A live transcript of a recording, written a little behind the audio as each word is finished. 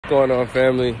going on,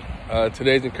 family?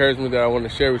 Today's encouragement that I want to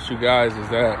share with you guys is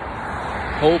that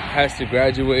hope has to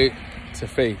graduate to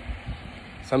faith.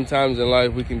 Sometimes in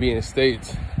life we can be in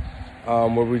states where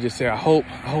we just say, I hope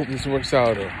this works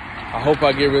out, or I hope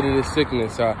I get rid of this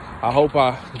sickness. I hope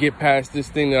I get past this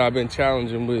thing that I've been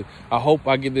challenging with. I hope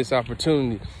I get this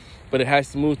opportunity. But it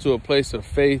has to move to a place of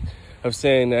faith, of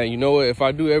saying that, you know what, if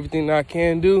I do everything that I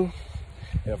can do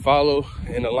and follow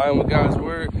and align with God's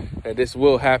word, that this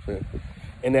will happen.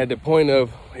 And at the point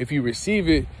of, if you receive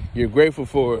it, you're grateful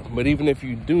for it. But even if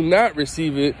you do not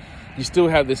receive it, you still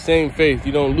have the same faith.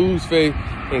 You don't lose faith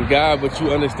in God, but you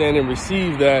understand and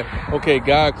receive that, okay,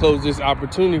 God closed this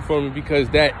opportunity for me because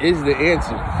that is the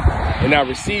answer. And I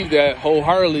receive that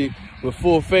wholeheartedly with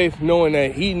full faith, knowing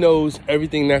that he knows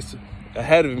everything that's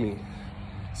ahead of me.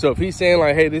 So if he's saying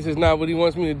like, hey, this is not what he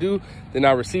wants me to do, then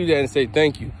I receive that and say,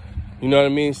 thank you. You know what I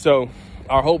mean? So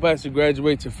our hope has to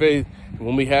graduate to faith. And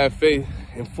when we have faith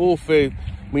and full faith,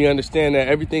 we understand that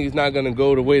everything is not going to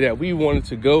go the way that we want it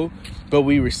to go, but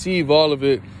we receive all of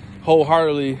it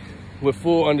wholeheartedly with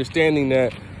full understanding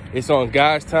that it's on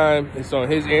God's time, it's on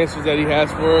his answers that he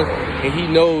has for us, and he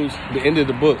knows the end of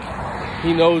the book.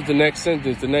 He knows the next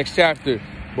sentence, the next chapter,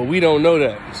 but we don't know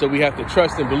that. So we have to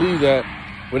trust and believe that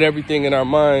with everything in our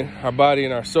mind, our body,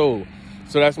 and our soul.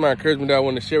 So that's my encouragement that I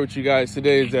want to share with you guys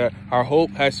today, is that our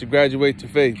hope has to graduate to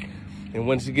faith. And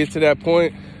once it gets to that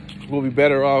point, we'll be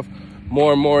better off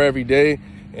more and more every day,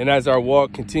 and as our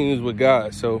walk continues with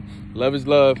God. So love is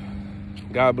love.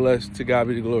 God bless. To God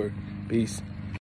be the glory. Peace.